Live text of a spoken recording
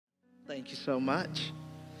Thank you so much.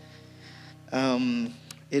 Um,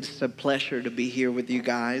 it's a pleasure to be here with you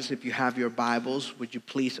guys. If you have your Bibles, would you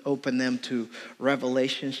please open them to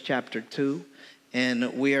Revelations chapter 2?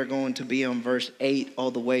 And we are going to be on verse 8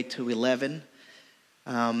 all the way to 11.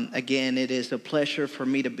 Again, it is a pleasure for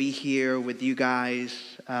me to be here with you guys.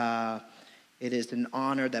 It is an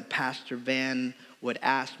honor that Pastor Van would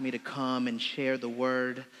ask me to come and share the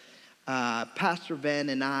word. Pastor Van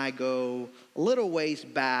and I go a little ways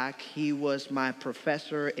back. He was my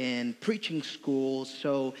professor in preaching school,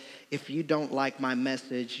 so if you don't like my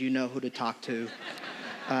message, you know who to talk to.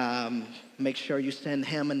 Make sure you send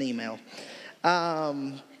him an email.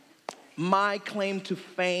 My claim to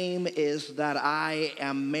fame is that I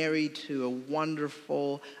am married to a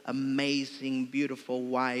wonderful, amazing, beautiful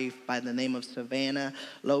wife by the name of Savannah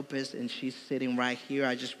Lopez, and she's sitting right here.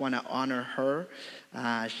 I just want to honor her.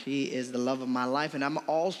 She is the love of my life, and I'm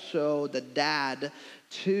also the dad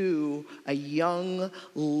to a young,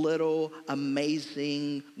 little,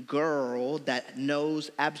 amazing girl that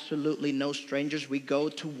knows absolutely no strangers. We go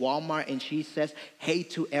to Walmart and she says, hey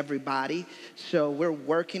to everybody. So we're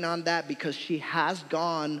working on that because she has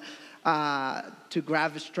gone to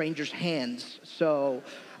grab a stranger's hands. So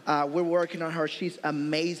we're working on her. She's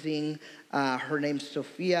amazing. Her name's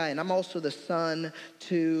Sophia, and I'm also the son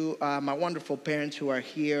to my wonderful parents who are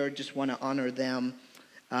here. Just want to honor them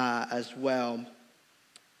as well.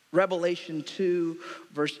 Revelation 2,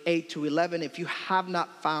 verse 8 to 11. If you have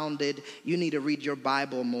not found it, you need to read your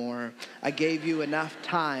Bible more. I gave you enough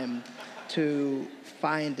time to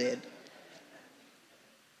find it.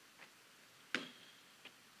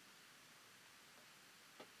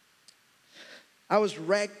 I was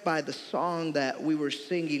wrecked by the song that we were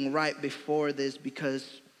singing right before this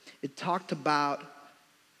because it talked about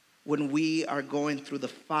when we are going through the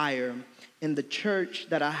fire. In the church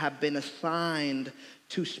that I have been assigned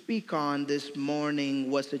to speak on this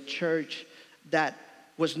morning was a church that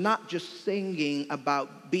was not just singing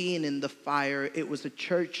about being in the fire. It was a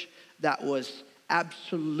church that was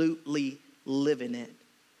absolutely living it.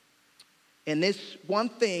 And it's one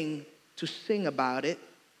thing to sing about it,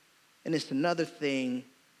 and it's another thing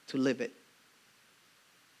to live it.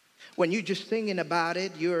 When you're just singing about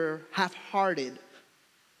it, you're half-hearted.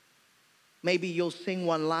 Maybe you'll sing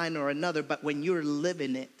one line or another, but when you're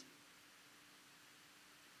living it,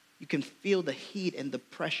 you can feel the heat and the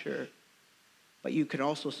pressure, but you can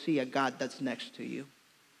also see a God that's next to you.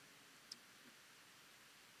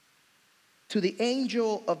 To the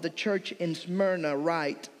angel of the church in Smyrna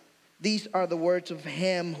write, these are the words of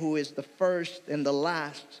him who is the first and the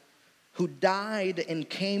last, who died and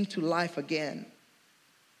came to life again.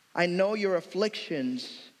 I know your afflictions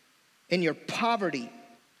and your poverty,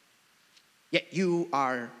 yet you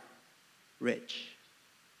are rich.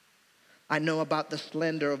 I know about the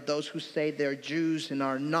slander of those who say they're Jews and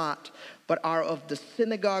are not, but are of the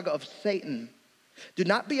synagogue of Satan. Do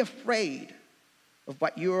not be afraid of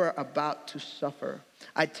what you are about to suffer.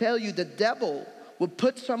 I tell you, the devil will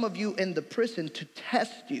put some of you in the prison to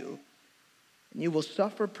test you, and you will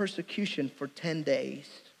suffer persecution for 10 days.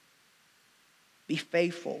 Be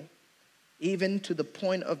faithful, even to the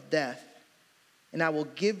point of death, and I will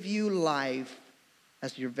give you life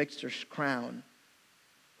as your victor's crown.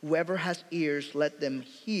 Whoever has ears, let them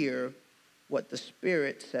hear what the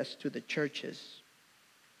Spirit says to the churches.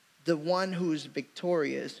 The one who is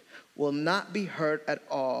victorious will not be hurt at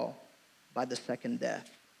all by the second death.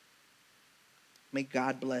 May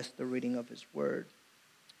God bless the reading of his word.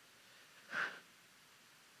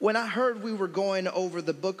 When I heard we were going over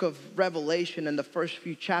the book of Revelation in the first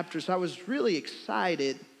few chapters, I was really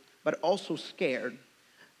excited, but also scared.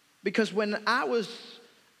 Because when I was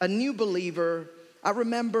a new believer, I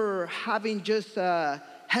remember having just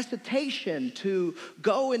hesitation to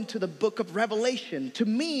go into the book of Revelation. To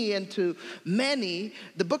me and to many,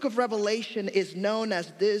 the book of Revelation is known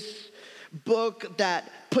as this book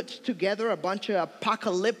that puts together a bunch of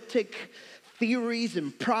apocalyptic theories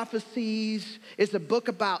and prophecies. It's a book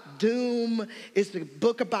about doom. It's a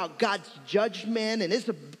book about God's judgment. And it's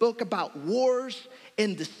a book about wars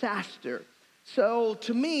and disaster. So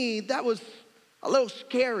to me, that was a little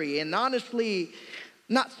scary and honestly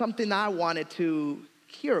not something I wanted to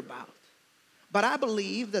hear about. But I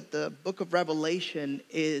believe that the book of Revelation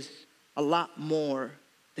is a lot more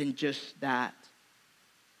than just that.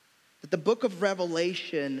 That the book of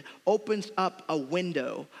Revelation opens up a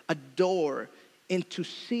window, a door into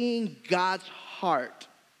seeing God's heart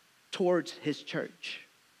towards his church.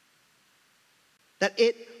 That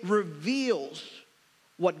it reveals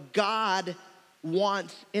what God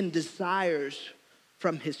wants and desires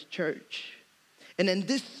from his church. And in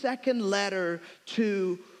this second letter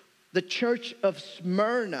to the church of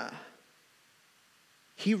Smyrna,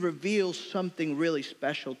 he reveals something really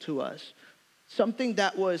special to us. Something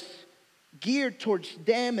that was geared towards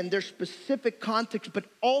them and their specific context, but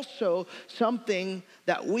also something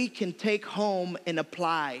that we can take home and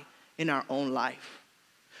apply in our own life.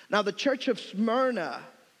 Now, the church of Smyrna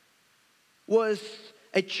was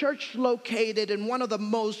a church located in one of the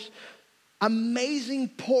most amazing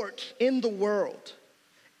ports in the world.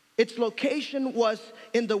 Its location was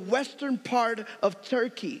in the western part of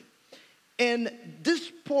Turkey. And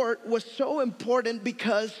this port was so important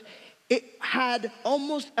because it had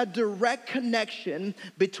almost a direct connection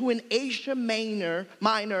between Asia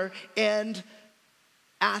Minor and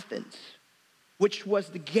Athens, which was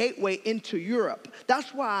the gateway into Europe.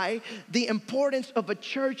 That's why the importance of a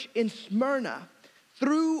church in Smyrna.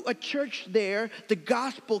 Through a church there, the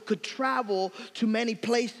gospel could travel to many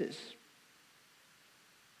places.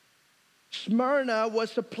 Smyrna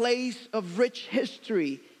was a place of rich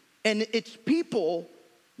history, and its people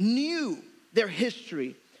knew their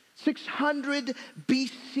history. 600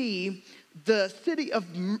 BC, the city of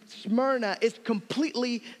Smyrna is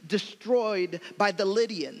completely destroyed by the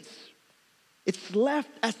Lydians. It's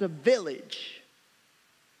left as a village.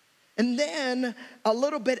 And then a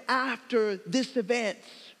little bit after this event,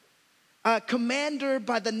 a commander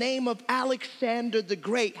by the name of Alexander the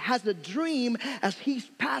Great has a dream as he's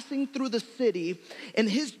passing through the city, and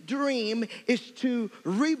his dream is to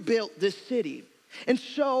rebuild this city. And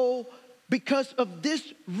so, because of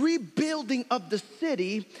this rebuilding of the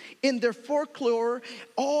city, in their folklore,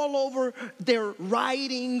 all over their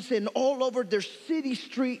writings and all over their city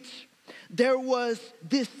streets, there was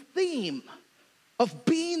this theme of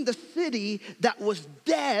being the city that was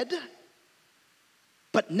dead,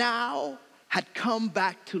 but now had come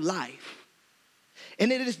back to life.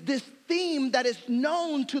 And it is this theme that is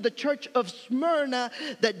known to the church of Smyrna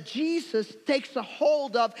that Jesus takes a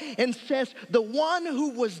hold of and says, the one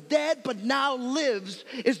who was dead but now lives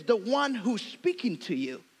is the one who's speaking to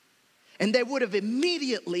you. And they would have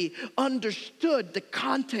immediately understood the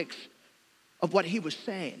context of what he was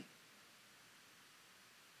saying.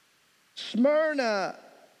 Smyrna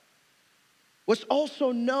was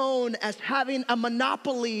also known as having a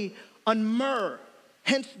monopoly on myrrh,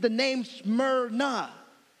 hence the name Smyrna.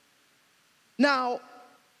 Now,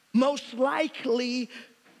 most likely,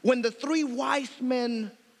 when the three wise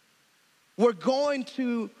men were going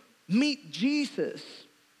to meet Jesus,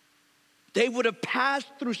 they would have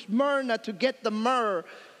passed through Smyrna to get the myrrh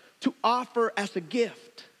to offer as a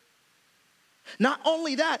gift. Not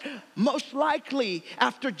only that, most likely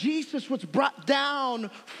after Jesus was brought down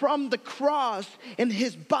from the cross and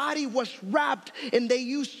his body was wrapped, and they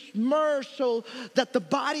used myrrh so that the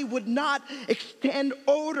body would not extend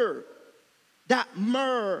odor, that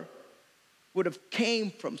myrrh would have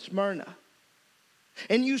came from Smyrna.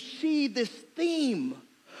 And you see this theme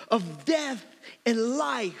of death and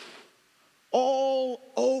life all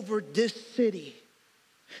over this city.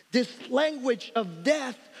 This language of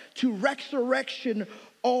death to resurrection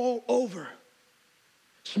all over.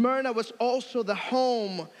 Smyrna was also the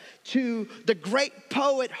home to the great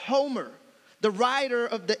poet Homer, the writer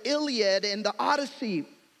of the Iliad and the Odyssey.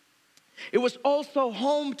 It was also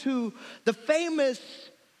home to the famous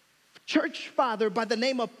church father by the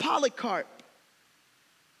name of Polycarp.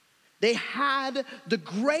 They had the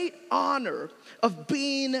great honor of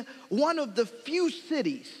being one of the few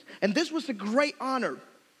cities, and this was a great honor,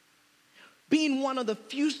 being one of the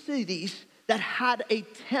few cities that had a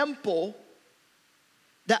temple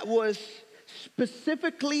that was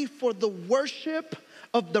specifically for the worship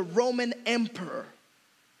of the Roman emperor.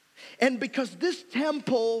 And because this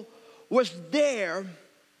temple was there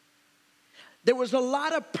was a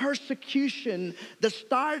lot of persecution that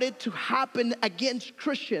started to happen against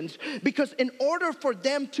Christians, because in order for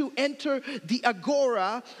them to enter the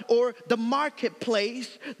agora, or the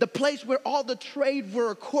marketplace, the place where all the trade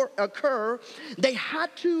will occur, they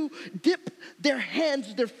had to dip their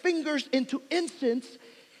hands, their fingers into incense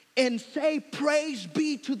and say, "Praise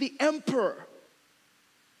be to the emperor."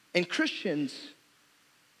 And Christians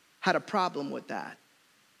had a problem with that.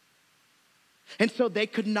 And so they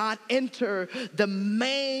could not enter the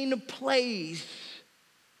main place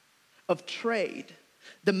of trade,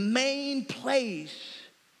 the main place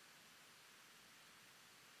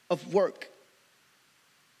of work.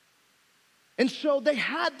 And so they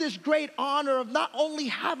had this great honor of not only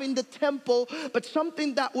having the temple, but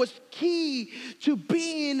something that was key to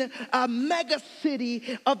being a mega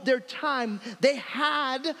city of their time. They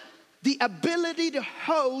had the ability to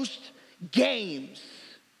host games.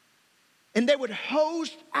 And they would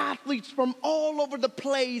host athletes from all over the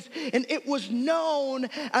place. And it was known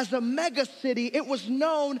as a mega city. It was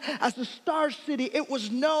known as a star city. It was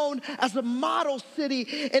known as a model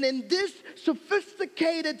city. And in this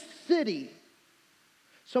sophisticated city,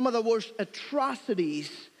 some of the worst atrocities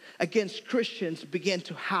against Christians began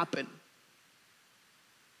to happen.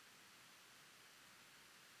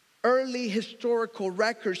 Early historical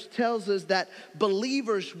records tells us that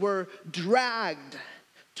believers were dragged,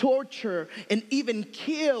 tortured, and even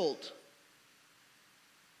killed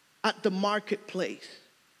at the marketplace.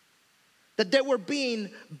 That they were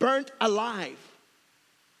being burnt alive.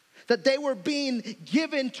 That they were being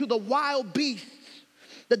given to the wild beasts.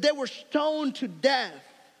 That they were stoned to death.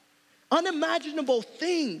 Unimaginable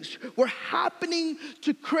things were happening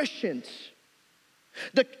to Christians.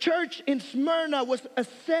 The church in Smyrna was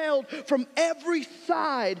assailed from every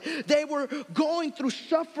side. They were going through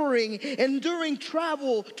suffering, enduring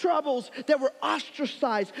troubles. They were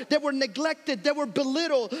ostracized. They were neglected. They were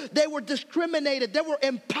belittled. They were discriminated. They were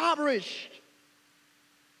impoverished.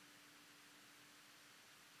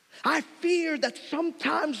 I fear that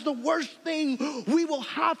sometimes the worst thing we will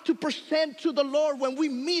have to present to the Lord when we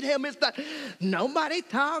meet Him is that nobody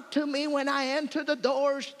talked to me when I entered the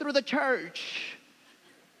doors through the church.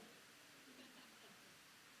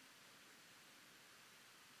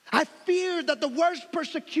 I fear that the worst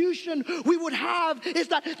persecution we would have is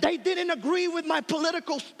that they didn't agree with my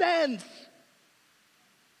political stance.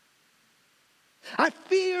 I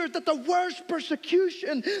fear that the worst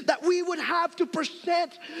persecution that we would have to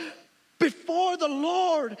present before the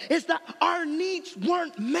Lord is that our needs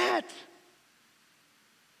weren't met.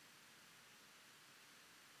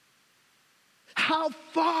 How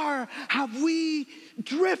far have we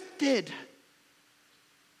drifted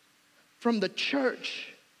from the church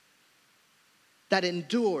that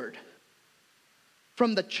endured,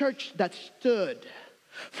 from the church that stood,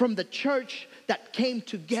 from the church that came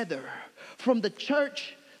together, from the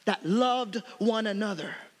church that loved one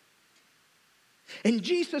another? And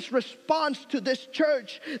Jesus responds to this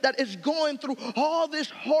church that is going through all these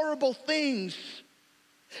horrible things.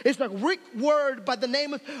 It's a Greek word by the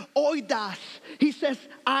name of oidas. He says,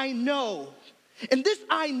 I know. And this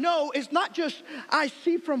I know is not just I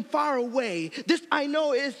see from far away. This I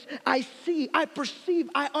know is I see, I perceive,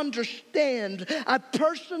 I understand. I've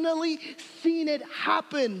personally seen it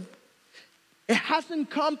happen. It hasn't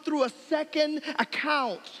come through a second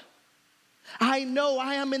account. I know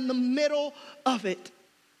I am in the middle of it.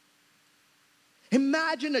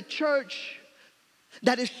 Imagine a church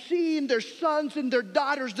that is seeing their sons and their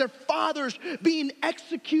daughters, their fathers being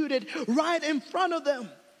executed right in front of them.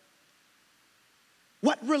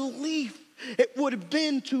 What relief it would have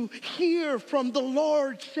been to hear from the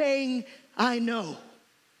Lord saying, I know.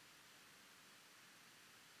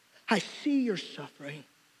 I see your suffering.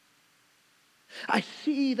 I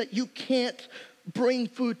see that you can't bring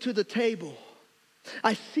food to the table.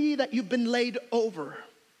 I see that you've been laid over.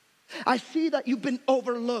 I see that you've been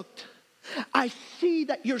overlooked. I see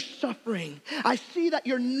that you're suffering. I see that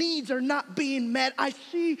your needs are not being met. I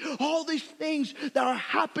see all these things that are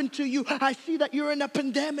happening to you. I see that you're in a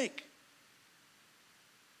pandemic.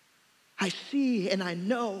 I see and I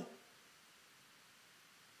know.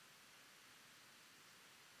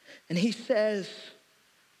 And he says,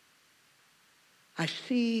 I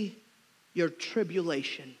see your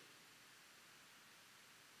tribulation.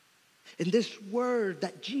 And this word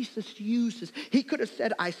that Jesus uses, he could have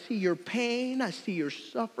said, I see your pain, I see your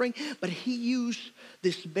suffering, but he used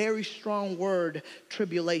this very strong word,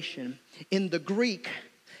 tribulation. In the Greek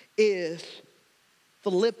is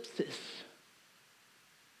thlipsis.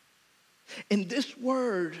 And this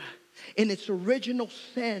word, in its original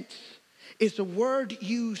sense, is a word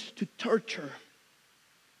used to torture.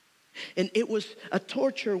 And it was a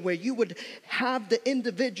torture where you would have the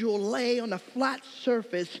individual lay on a flat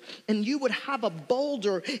surface and you would have a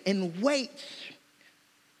boulder and weights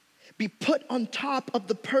be put on top of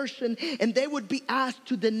the person, and they would be asked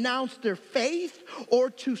to denounce their faith or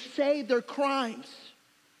to say their crimes.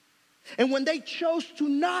 And when they chose to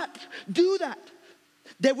not do that,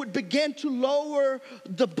 they would begin to lower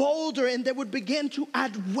the boulder and they would begin to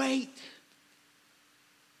add weight.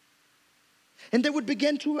 And they would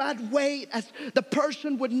begin to add weight as the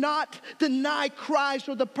person would not deny Christ,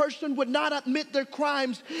 or the person would not admit their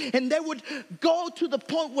crimes. And they would go to the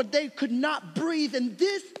point where they could not breathe. And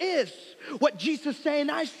this is what Jesus is saying.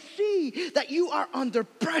 I see that you are under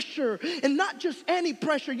pressure, and not just any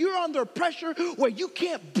pressure. You're under pressure where you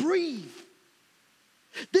can't breathe.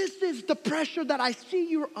 This is the pressure that I see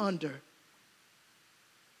you're under.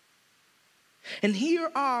 And here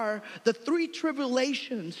are the three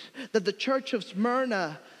tribulations that the church of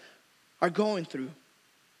Smyrna are going through.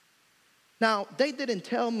 Now, they didn't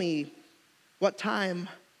tell me what time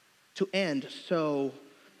to end, so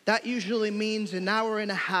that usually means an hour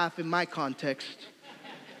and a half in my context.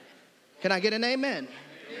 Can I get an amen?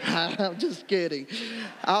 I'm just kidding.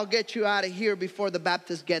 I'll get you out of here before the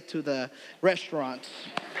Baptists get to the restaurants.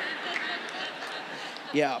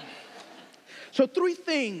 Yeah. So 3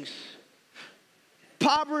 things: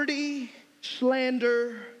 poverty,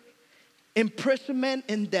 slander, imprisonment,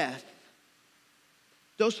 and death.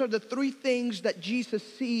 Those are the 3 things that Jesus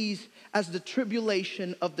sees as the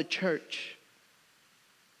tribulation of the church.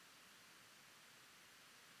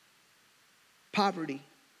 Poverty.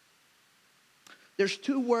 There's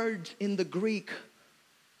 2 words in the Greek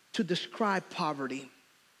to describe poverty.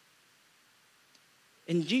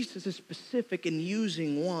 And Jesus is specific in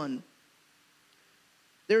using one.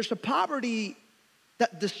 There's a poverty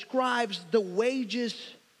that describes the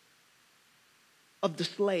wages of the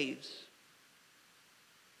slaves,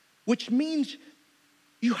 which means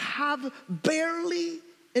you have barely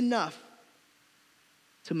enough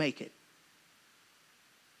to make it.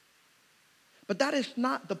 But that is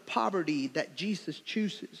not the poverty that Jesus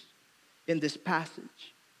chooses in this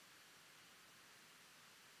passage.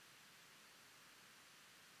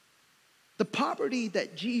 The poverty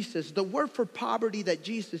that Jesus, the word for poverty that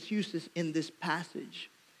Jesus uses in this passage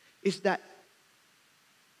is that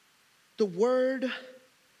the word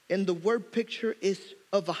and the word picture is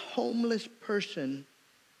of a homeless person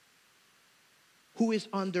who is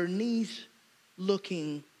on their knees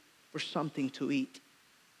looking for something to eat.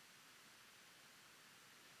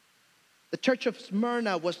 The church of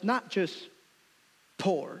Smyrna was not just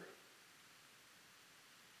poor.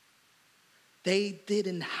 They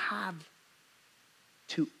didn't have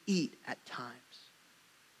to eat at times.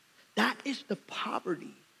 That is the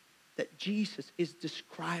poverty that Jesus is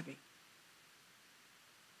describing.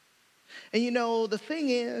 And you know, the thing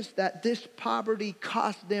is that this poverty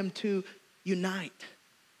caused them to unite.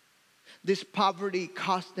 This poverty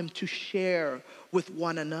caused them to share with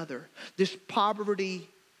one another. This poverty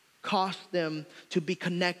caused them to be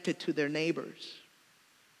connected to their neighbors.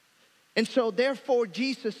 And so therefore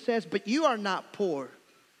Jesus says, but you are not poor,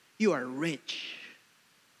 you are rich.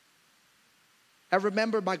 I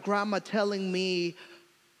remember my grandma telling me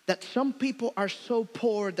that some people are so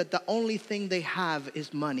poor that the only thing they have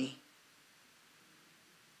is money.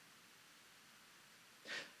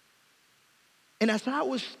 And as I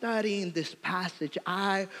was studying this passage,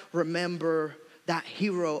 I remember that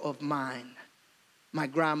hero of mine, my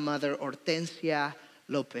grandmother, Hortensia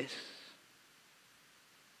Lopez.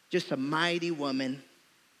 Just a mighty woman.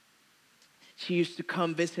 She used to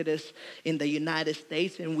come visit us in the United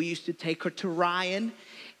States, and we used to take her to Ryan.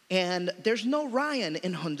 And there's no Ryan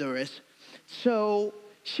in Honduras. So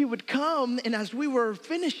she would come, and as we were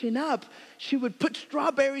finishing up, she would put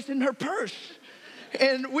strawberries in her purse.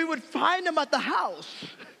 And we would find them at the house.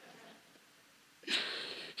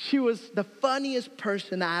 She was the funniest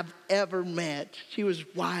person I've ever met. She was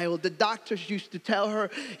wild. The doctors used to tell her,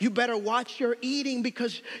 you better watch your eating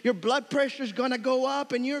because your blood pressure is going to go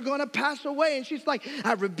up and you're going to pass away. And she's like,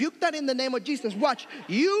 I rebuke that in the name of Jesus. Watch,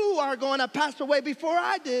 you are going to pass away before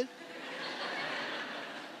I did.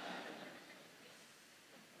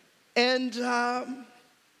 And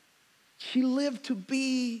she lived to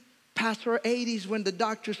be past her 80s when the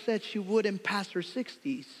doctor said she wouldn't pass her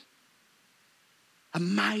 60s. A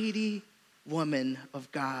mighty woman of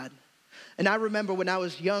God. And I remember when I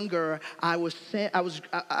was younger, I was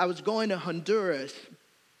going to Honduras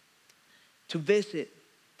to visit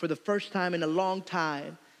for the first time in a long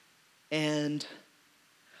time. And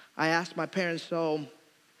I asked my parents, so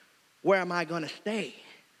where am I going to stay?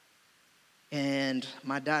 And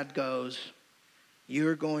my dad goes,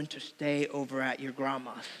 you're going to stay over at your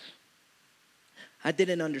grandma's. I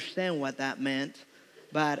didn't understand what that meant.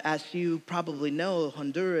 But as you probably know,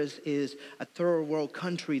 Honduras is a third world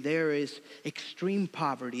country. There is extreme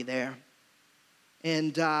poverty there.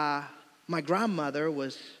 And my grandmother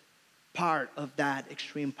was part of that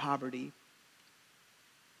extreme poverty.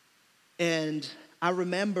 And I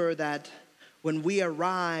remember that when we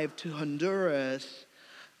arrived to Honduras,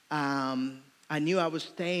 I knew I was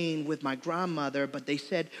staying with my grandmother, but they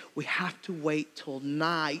said, we have to wait till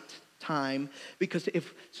night time, because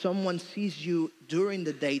if someone sees you during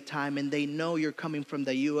the daytime and they know you're coming from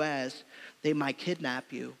the U.S., they might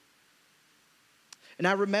kidnap you. And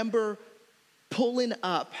I remember pulling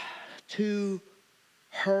up to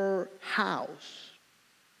her house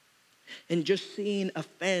and just seeing a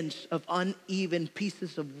fence of uneven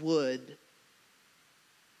pieces of wood.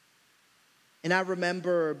 And I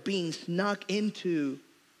remember being snuck into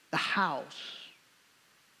the house.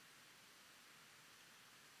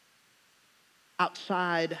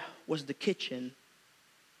 Outside was the kitchen,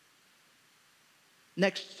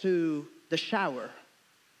 next to the shower.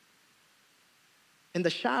 In the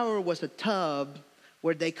shower was a tub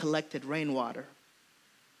where they collected rainwater.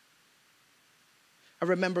 I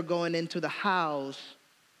remember going into the house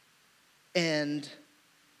and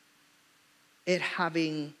it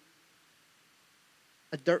having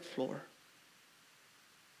a dirt floor.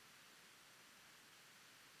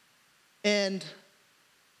 And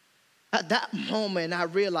at that moment, I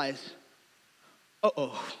realized,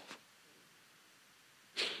 uh-oh,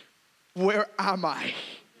 where am I?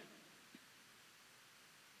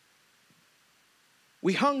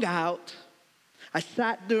 We hung out. I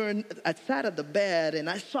sat at the bed and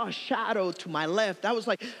I saw a shadow to my left. I was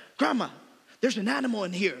like, Grandma, there's an animal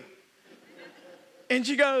in here. And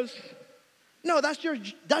she goes, no, that's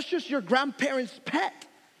just your grandparents' pet.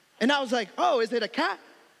 And I was like, oh, is it a cat?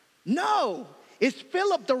 No, it's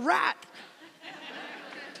Philip the rat.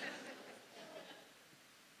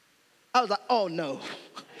 I was like, oh no.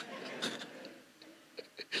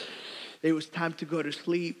 It was time to go to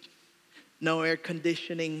sleep. No air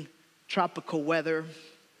conditioning, tropical weather,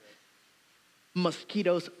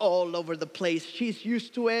 mosquitoes all over the place. She's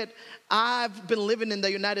used to it. I've been living in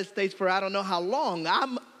the United States for I don't know how long.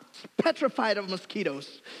 I'm petrified of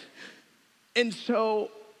mosquitoes. And so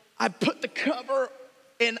I put the cover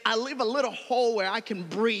and I leave a little hole where I can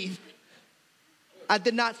breathe. I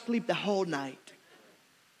did not sleep the whole night.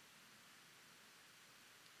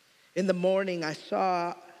 In the morning, I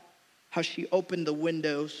saw how she opened the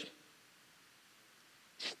windows.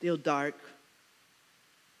 Still dark,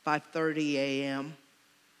 5:30 a.m.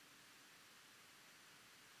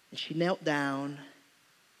 And she knelt down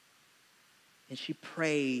and she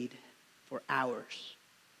prayed for hours.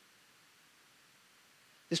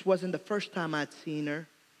 This wasn't the first time I'd seen her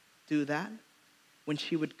do that. When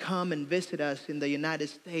she would come and visit us in the United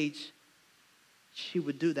States, she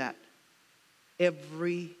would do that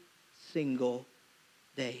every single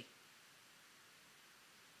day.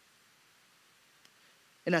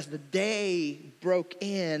 And as the day broke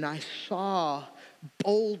in, I saw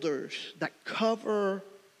boulders that cover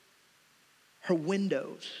her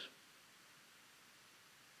windows.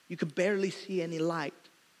 You could barely see any light.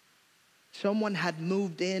 Someone had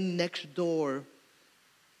moved in next door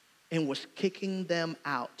and was kicking them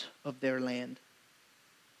out of their land.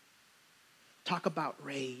 Talk about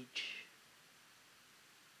rage.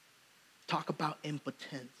 Talk about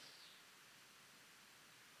impotence.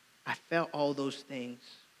 I felt all those things.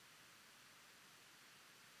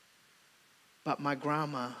 But my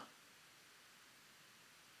grandma,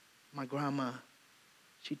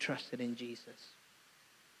 she trusted in Jesus.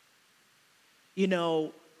 You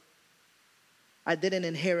know, I didn't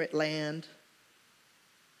inherit land.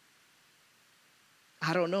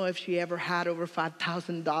 I don't know if she ever had over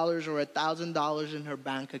 $5,000 or $1,000 in her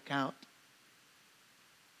bank account.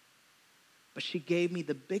 But she gave me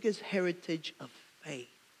the biggest heritage of faith.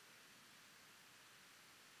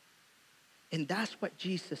 And that's what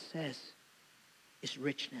Jesus says is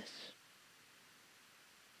richness.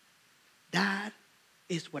 That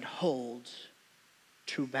is what holds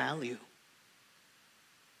true value.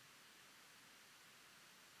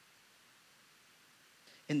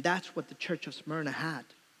 And that's what the church of Smyrna had.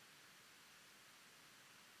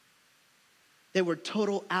 They were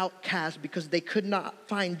total outcasts because they could not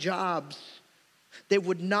find jobs. They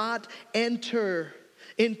would not enter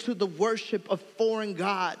into the worship of foreign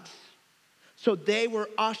gods. So they were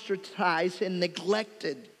ostracized and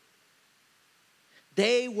neglected.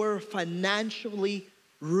 They were financially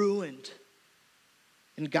ruined.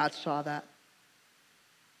 And God saw that.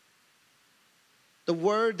 The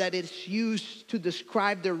word that is used to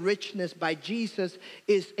describe their richness by Jesus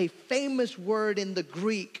is a famous word in the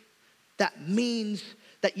Greek that means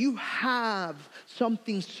that you have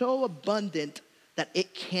something so abundant that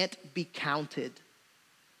it can't be counted.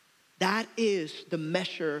 That is the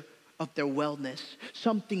measure of their wellness.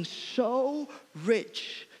 Something so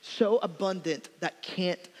rich, so abundant that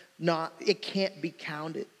it can't be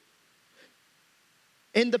counted.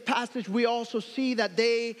 In the passage, we also see that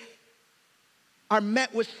they are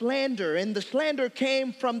met with slander, and the slander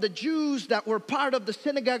came from the Jews that were part of the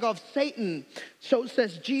synagogue of Satan. So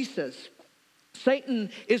says Jesus. Satan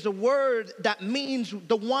is a word that means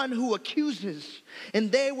the one who accuses,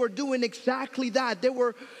 and they were doing exactly that. They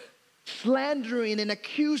were slandering and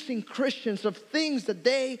accusing Christians of things that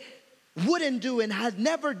they wouldn't do and had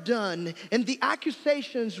never done. And the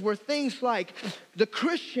accusations were things like the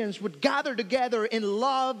Christians would gather together in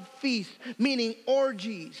love feasts, meaning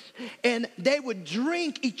orgies, and they would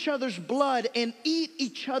drink each other's blood and eat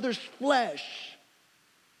each other's flesh.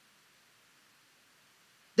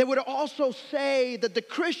 They would also say that the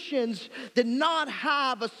Christians did not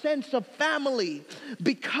have a sense of family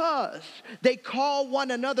because they call one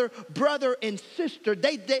another brother and sister.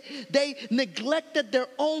 They neglected their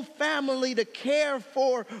own family to care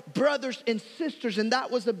for brothers and sisters, and that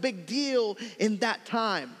was a big deal in that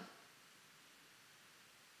time.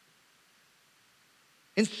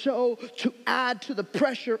 And so to add to the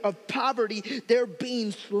pressure of poverty, they're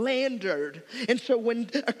being slandered. And so when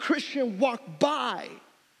a Christian walked by,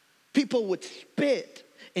 people would spit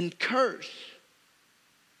and curse.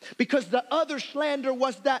 Because the other slander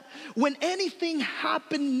was that when anything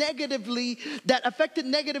happened negatively, that affected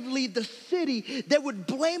negatively the city, they would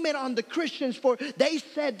blame it on the Christians, for they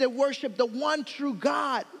said they worshiped the one true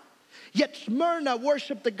God. Yet Smyrna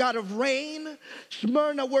worshiped the God of rain.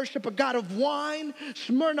 Smyrna worshiped a God of wine.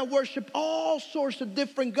 Smyrna worshiped all sorts of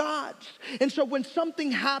different gods. And so when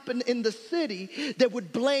something happened in the city, they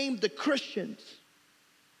would blame the Christians.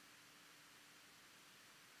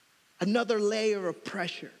 Another layer of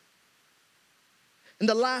pressure. And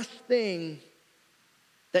the last thing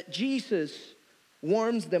that Jesus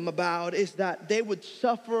warns them about is that they would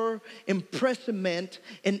suffer imprisonment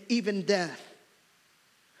and even death.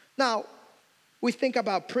 Now, we think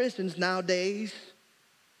about prisons nowadays,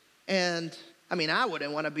 and I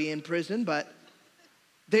wouldn't want to be in prison, but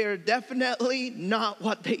they're definitely not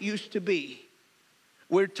what they used to be.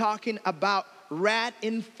 We're talking about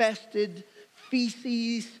rat-infested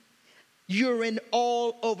feces, urine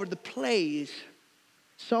all over the place.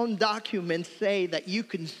 Some documents say that you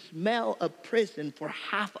can smell a prison for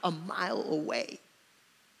half a mile away.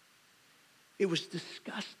 It was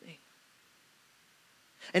disgusting.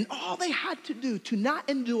 And all they had to do to not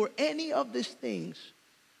endure any of these things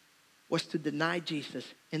was to deny Jesus,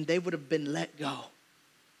 and they would have been let go.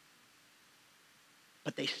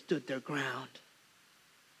 But they stood their ground.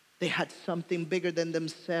 They had something bigger than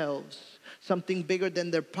themselves, something bigger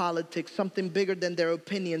than their politics, something bigger than their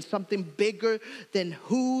opinions, something bigger than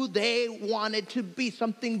who they wanted to be,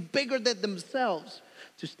 something bigger than themselves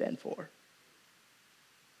to stand for.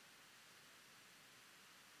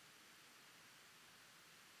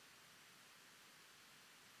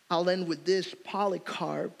 I'll end with this.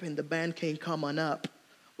 Polycarp, and the band can come on up,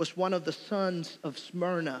 was one of the sons of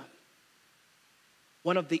Smyrna,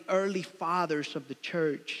 one of the early fathers of the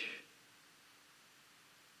church.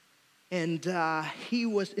 And he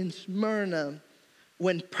was in Smyrna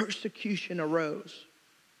when persecution arose.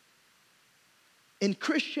 And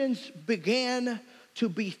Christians began to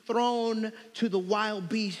be thrown to the wild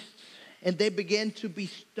beasts, and they began to be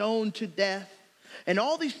stoned to death. And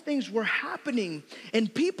all these things were happening,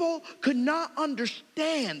 and people could not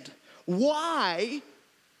understand why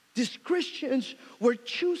these Christians were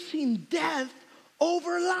choosing death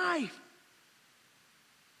over life.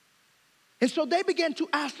 And so they began to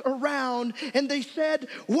ask around, and they said,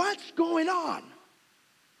 "What's going on?"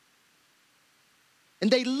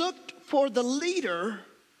 And they looked for the leader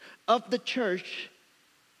of the church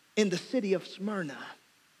in the city of Smyrna.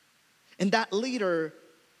 And that leader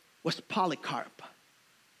was Polycarp,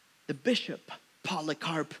 the bishop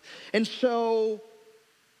Polycarp. And so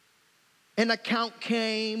an account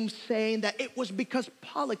came saying that it was because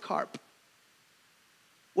Polycarp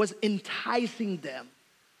was enticing them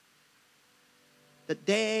that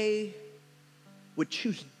they would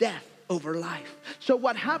choose death over life. So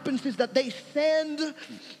what happens is that they send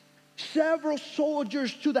several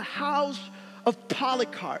soldiers to the house of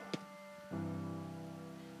Polycarp.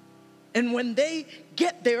 And when they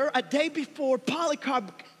get there, a day before,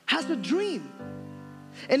 Polycarp has a dream.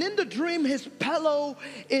 And in the dream, his pillow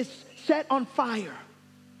is set on fire.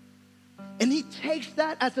 And he takes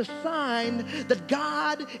that as a sign that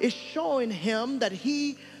God is showing him that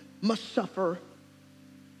he must suffer.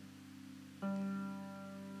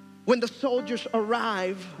 When the soldiers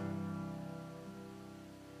arrive,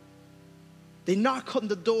 they knock on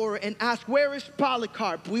the door and ask, "Where is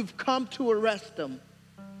Polycarp? We've come to arrest him."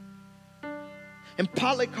 And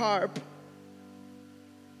Polycarp,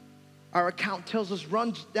 our account tells us,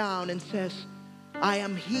 runs down and says, "I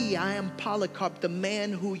am he, I am Polycarp, the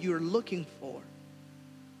man who you're looking for.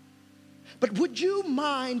 But would you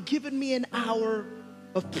mind giving me an hour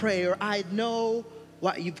of prayer? I know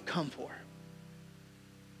what you've come for.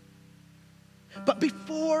 But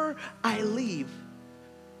before I leave,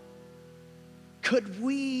 could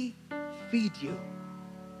we feed you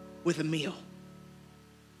with a meal?"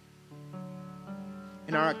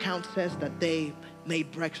 And our account says that they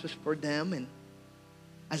made breakfast for them, and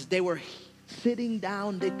as they were sitting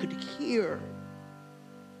down, they could hear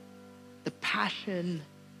the passion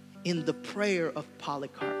in the prayer of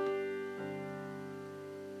Polycarp.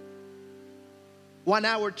 1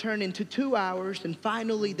 hour turned into 2 hours, and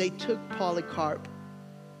finally they took Polycarp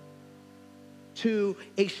to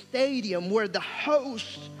a stadium where the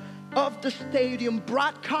host of the stadium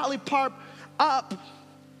brought Polycarp up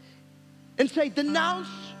and said, "Denounce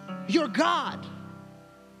your God."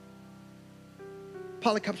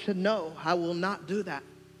 Polycarp said, "No, I will not do that."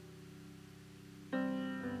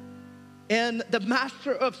 And the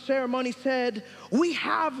master of ceremony said, "We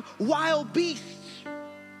have wild beasts."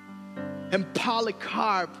 And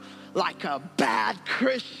Polycarp, like a bad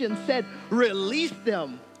Christian, said, "Release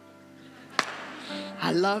them."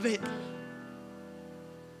 I love it.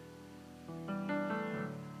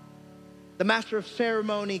 The master of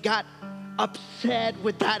ceremony got upset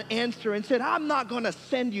with that answer and said, "I'm not going to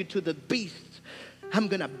send you to the beasts. I'm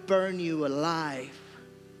going to burn you alive.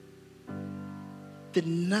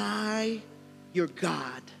 Deny your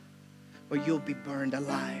God, or you'll be burned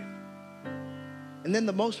alive." And then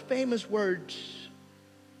the most famous words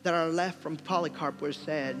that are left from Polycarp were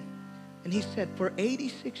said, and he said, "For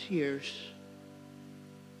 86 years,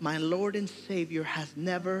 my Lord and Savior has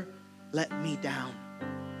never let me down.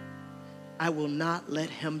 I will not let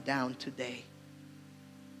him down today.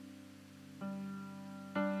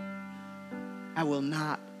 I will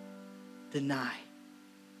not deny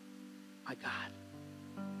my God.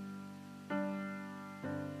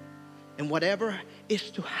 And whatever is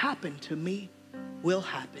to happen to me will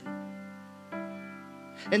happen."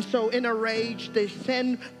 And so in a rage, they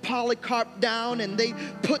send Polycarp down and they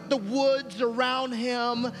put the woods around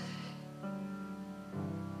him.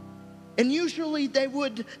 And usually they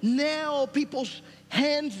would nail people's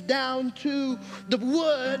hands down to the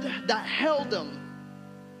wood that held them.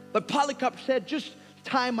 But Polycarp said, "Just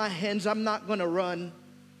tie my hands, I'm not going to run."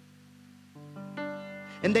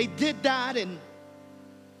 And they did that, and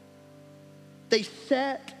they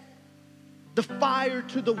set the fire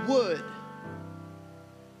to the wood.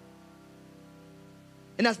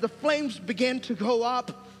 And as the flames began to go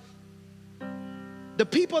up, the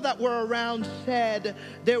people that were around said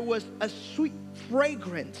there was a sweet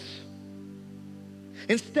fragrance.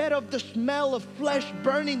 Instead of the smell of flesh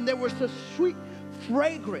burning, there was a sweet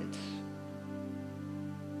fragrance.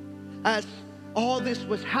 As all this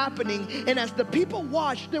was happening, and as the people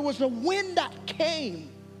watched, there was a wind that came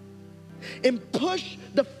and pushed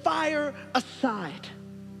the fire aside.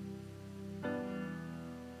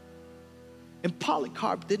 And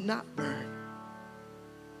Polycarp did not burn.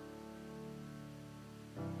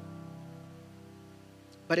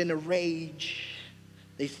 But in a rage,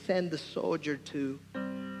 they send the soldier to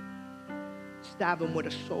stab him with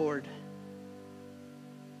a sword.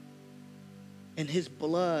 And his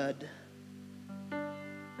blood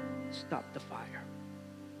stopped the fire.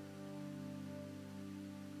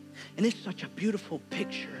 And it's such a beautiful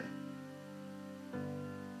picture.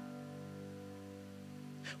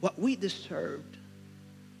 What we deserved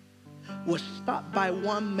was stopped by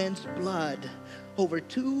one man's blood over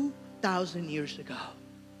 2,000 years ago.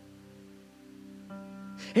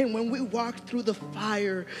 And when we walk through the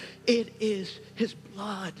fire, it is his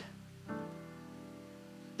blood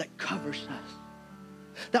that covers us.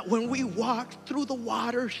 That when we walk through the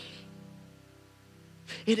waters,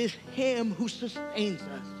 it is him who sustains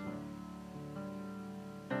us.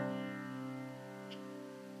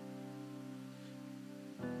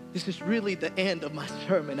 This is really the end of my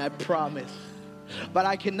sermon, I promise. But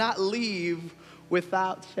I cannot leave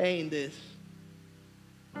without saying this.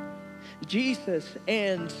 Jesus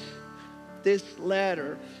ends this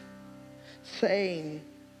letter saying,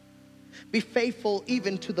 "Be faithful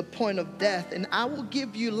even to the point of death, and I will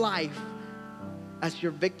give you life as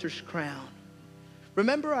your victor's crown."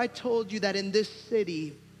 Remember, I told you that in this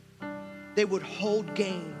city, they would hold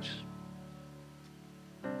games.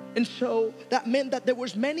 And so that meant that there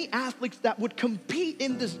was many athletes that would compete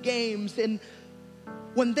in these games. And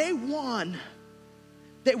when they won,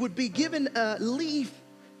 they would be given a leaf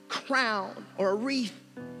crown or a wreath.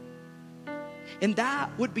 And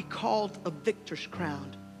that would be called a victor's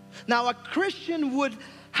crown. Now, a Christian would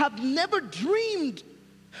have never dreamed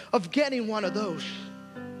of getting one of those.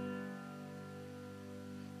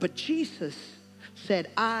 But Jesus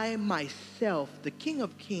said, "I myself, the King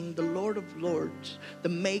of Kings, the Lord of Lords, the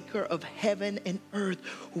maker of heaven and earth,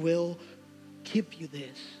 will give you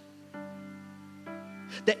this."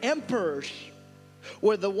 The emperors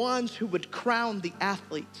were the ones who would crown the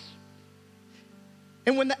athletes.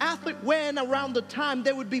 And when the athlete went around the time,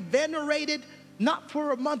 they would be venerated not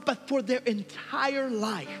for a month, but for their entire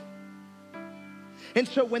life. And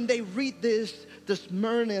so when they read this, the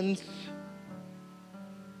Smyrnans,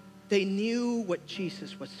 they knew what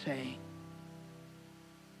Jesus was saying.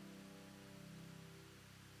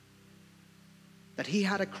 That he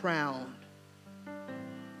had a crown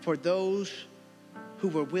for those who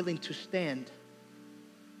were willing to stand,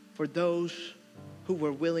 for those who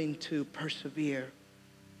were willing to persevere,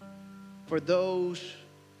 for those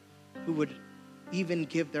who would even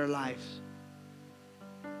give their lives.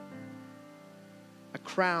 A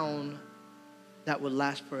crown that would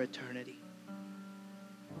last for eternity.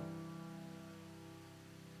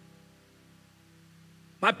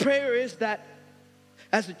 My prayer is that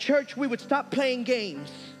as a church, we would stop playing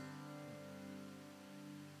games.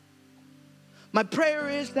 My prayer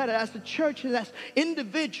is that as a church and as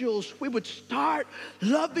individuals, we would start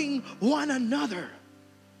loving one another.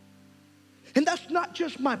 And that's not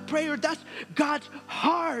just my prayer, that's God's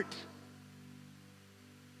heart.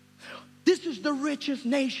 This is the richest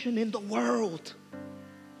nation in the world.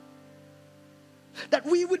 That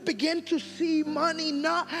we would begin to see money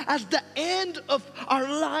not as the end of our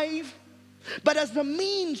life, but as a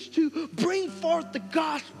means to bring forth the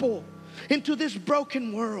gospel into this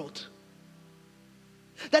broken world.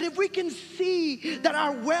 That if we can see that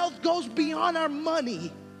our wealth goes beyond our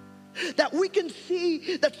money, that we can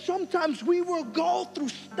see that sometimes we will go through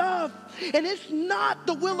stuff and it's not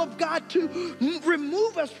the will of God to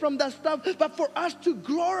remove us from that stuff, but for us to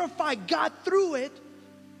glorify God through it,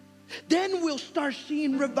 then we'll start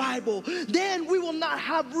seeing revival. Then we will not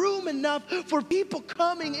have room enough for people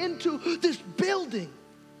coming into this building.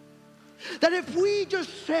 That if we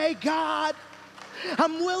just say, God,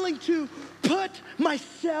 I'm willing to put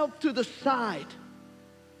myself to the side,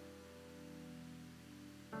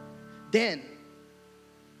 then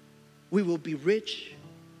we will be rich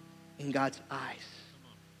in God's eyes.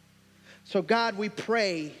 So God, we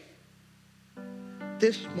pray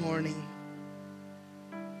this morning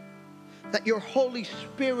that your Holy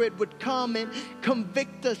Spirit would come and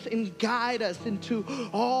convict us and guide us into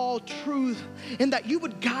all truth, and that you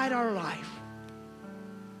would guide our life.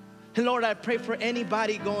 And Lord, I pray for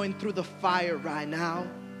anybody going through the fire right now.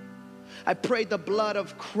 I pray the blood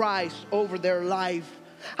of Christ over their life.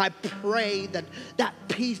 I pray that that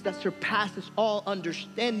peace that surpasses all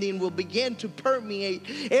understanding will begin to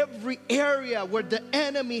permeate every area where the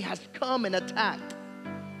enemy has come and attacked.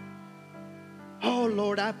 Oh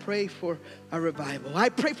Lord, I pray for a revival. I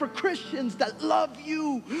pray for Christians that love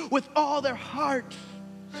you with all their hearts.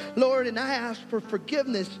 Lord, and I ask for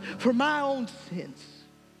forgiveness for my own sins.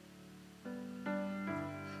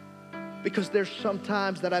 Because there's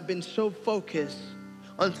sometimes that I've been so focused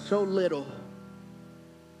on so little,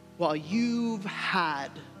 while you've had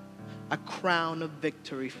a crown of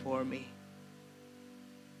victory for me.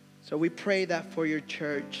 So we pray that for your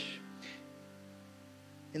church.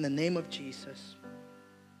 In the name of Jesus,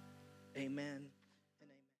 amen.